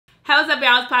Hey, what's up,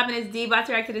 y'all? It's poppin'. It's D. About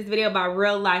to react to this video about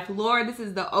real life lore. This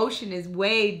is The Ocean is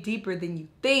Way Deeper Than You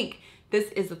Think.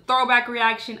 This is a throwback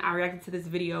reaction. I reacted to this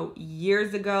video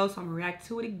years ago, so I'm gonna react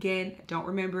to it again. I don't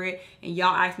remember it. And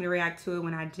y'all asked me to react to it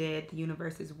when I did The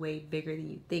Universe is Way Bigger Than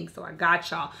You Think, so I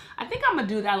got y'all. I think I'm gonna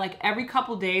do that like every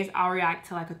couple days. I'll react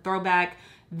to like a throwback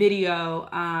video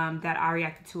that I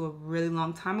reacted to a really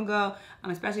long time ago,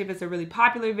 especially if it's a really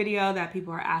popular video that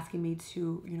people are asking me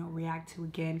to, react to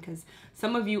again, because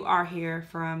some of you are here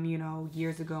from,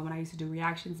 years ago when I used to do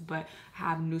reactions, but I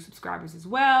have new subscribers as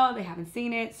well. They haven't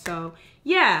seen it, so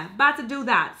yeah, about to do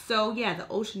that. So yeah, the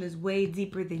ocean is way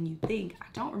deeper than you think. I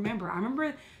don't remember. I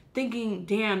remember thinking,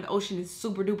 damn, the ocean is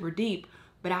super duper deep,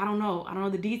 but I don't know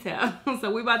the detail. So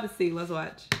we about to see. Let's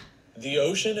watch. The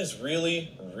ocean is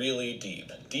really, really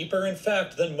deep. Deeper, in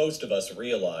fact, than most of us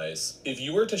realize. If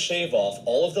you were to shave off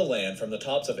all of the land from the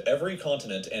tops of every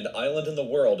continent and island in the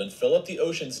world and fill up the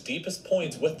ocean's deepest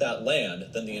points with that land,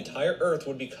 then the entire Earth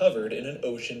would be covered in an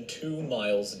ocean 2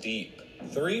 miles deep.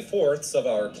 3/4 of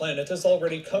our planet is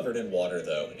already covered in water,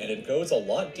 though, and it goes a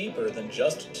lot deeper than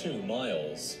just 2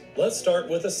 miles. Let's start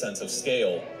with a sense of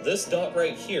scale. This dot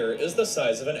right here is the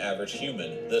size of an average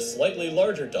human. This slightly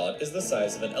larger dot is the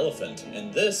size of an elephant,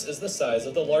 and this is the size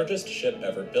of the largest ship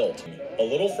ever built. A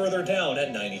little further down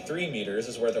at 93 meters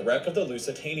is where the wreck of the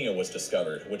Lusitania was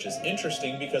discovered, which is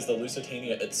interesting because the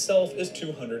Lusitania itself is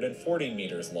 240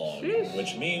 meters long,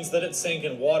 which means that it sank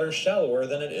in water shallower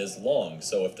than it is long,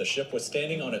 so if the ship was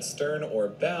standing on its stern or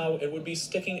bow, it would be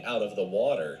sticking out of the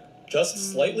water.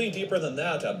 Just slightly deeper than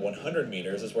that, at 100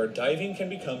 meters, is where diving can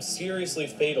become seriously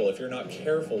fatal if you're not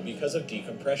careful because of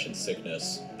decompression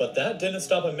sickness. But that didn't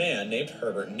stop a man named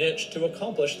Herbert Nitsch to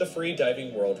accomplish the free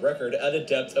diving world record at a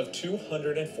depth of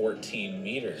 214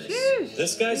 meters.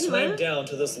 This guy swam down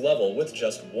to this level with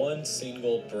just one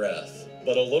single breath.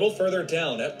 But a little further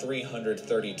down at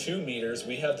 332 meters,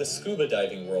 we have the scuba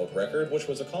diving world record, which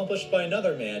was accomplished by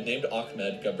another man named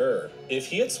Ahmed Gabir. If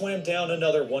he had swam down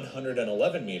another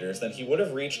 111 meters, then he would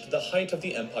have reached the height of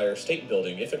the Empire State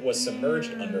Building if it was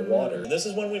submerged underwater. This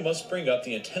is when we must bring up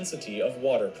the intensity of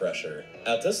water pressure.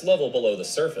 At this level below the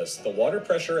surface, the water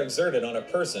pressure exerted on a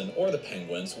person, or the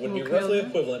penguins, would be roughly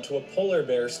equivalent to a polar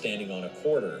bear standing on a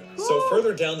quarter. So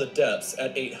further down the depths,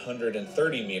 at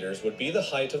 830 meters, would be the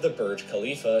height of the Burj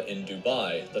Khalifa in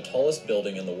Dubai, the tallest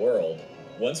building in the world.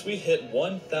 Once we hit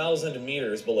 1,000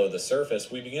 meters below the surface,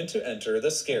 we begin to enter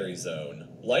the scary zone.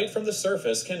 Light from the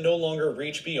surface can no longer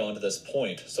reach beyond this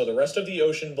point, so the rest of the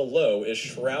ocean below is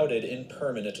shrouded in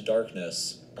permanent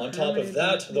darkness. On top of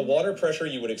that, the water pressure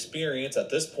you would experience at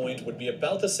this point would be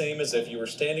about the same as if you were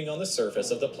standing on the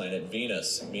surface of the planet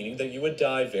Venus, meaning that you would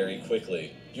die very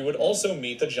quickly. You would also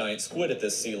meet the giant squid at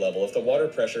this sea level if the water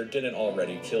pressure didn't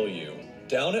already kill you.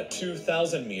 Down at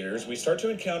 2,000 meters, we start to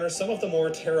encounter some of the more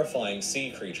terrifying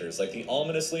sea creatures, like the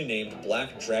ominously named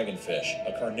black dragonfish,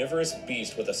 a carnivorous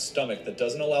beast with a stomach that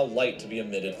doesn't allow light to be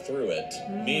emitted through it.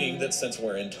 Meaning that since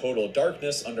we're in total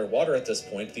darkness underwater at this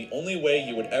point, the only way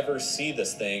you would ever see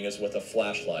this thing is with a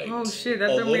flashlight. Oh shit,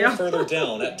 that's a little further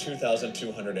down at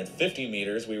 2,250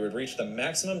 meters, we would reach the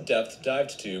maximum depth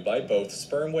dived to by both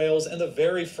sperm whales and the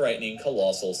very frightening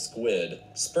colossal squid.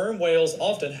 Sperm whales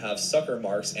often have sucker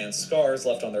marks and scars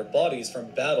left on their bodies from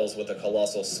battles with the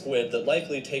colossal squid that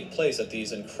likely take place at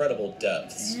these incredible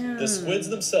depths. The squids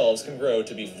themselves can grow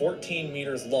to be 14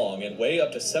 meters long and weigh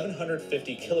up to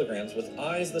 750 kilograms with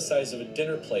eyes the size of a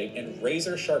dinner plate and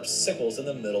razor-sharp sickles in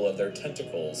the middle of their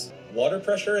tentacles. Water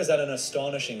pressure is at an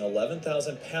astonishing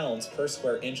 11,000 pounds per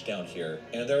square inch down here,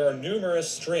 and there are numerous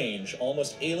strange,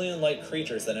 almost alien-like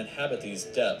creatures that inhabit these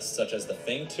depths, such as the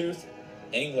fangtooth,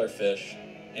 anglerfish,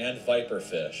 and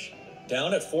viperfish.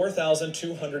 Down at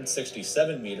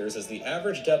 4,267 meters is the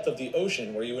average depth of the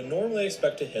ocean where you would normally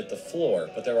expect to hit the floor,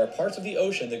 but there are parts of the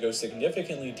ocean that go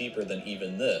significantly deeper than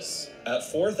even this. At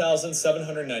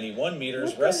 4,791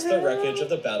 meters rests the wreckage of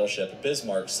the battleship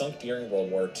Bismarck sunk during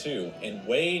World War II, and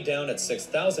way down at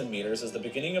 6,000 meters is the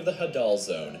beginning of the Hadal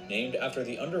Zone, named after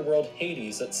the underworld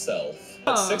Hades itself.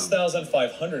 At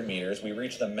 6,500 meters, we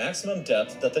reach the maximum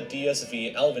depth that the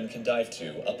DSV Alvin can dive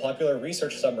to, a popular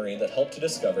research submarine that helped to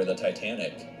discover the Titanic.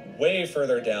 Way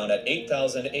further down at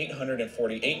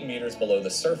 8,848 meters below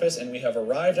the surface, and we have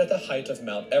arrived at the height of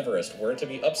Mount Everest, where to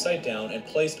be upside down and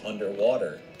placed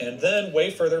underwater. And then,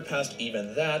 way further past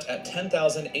even that, at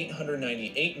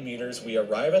 10,898 meters, we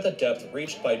arrive at the depth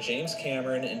reached by James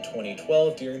Cameron in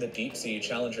 2012 during the Deep Sea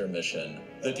Challenger mission.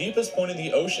 The deepest point in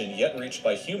the ocean yet reached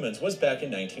by humans was back in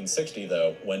 1960,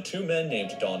 though, when two men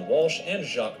named Don Walsh and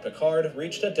Jacques Piccard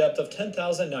reached a depth of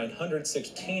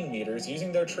 10,916 meters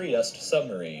using their Trieste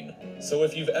submarine. So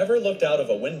if you've ever looked out of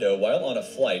a window while on a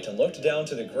flight and looked down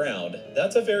to the ground,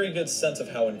 that's a very good sense of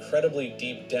how incredibly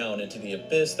deep down into the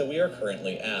abyss that we are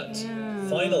currently at.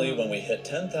 Finally, when we hit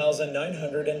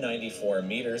 10,994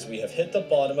 meters, we have hit the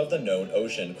bottom of the known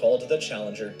ocean called the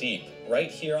Challenger Deep,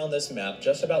 right here on this map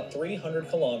just about 300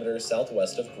 kilometers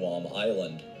southwest of Guam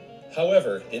Island.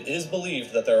 However, it is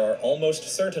believed that there are almost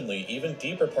certainly even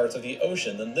deeper parts of the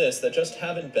ocean than this that just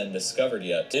haven't been discovered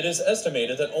yet. It is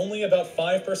estimated that only about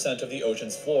 5% of the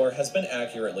ocean's floor has been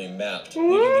accurately mapped,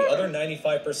 leaving the other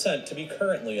 95% to be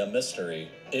currently a mystery.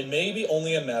 It may be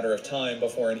only a matter of time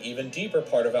before an even deeper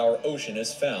part of our ocean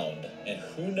is found, and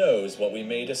who knows what we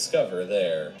may discover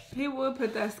there. He would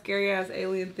put that scary ass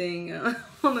alien thing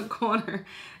on the corner.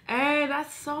 Hey,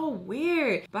 that's so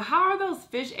weird. But how are those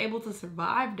fish able to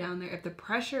survive down there if the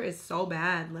pressure is so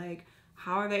bad? Like,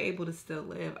 how are they able to still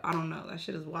live? I don't know. That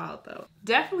shit is wild though.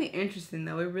 Definitely interesting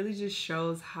though. It really just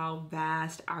shows how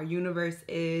vast our universe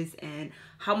is and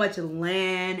how much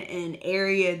land and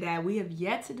area that we have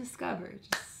yet to discover.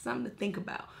 Just something to think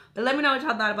about. But let me know what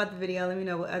y'all thought about the video. Let me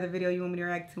know what other video you want me to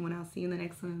react to, and I'll see you in the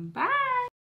next one. Bye.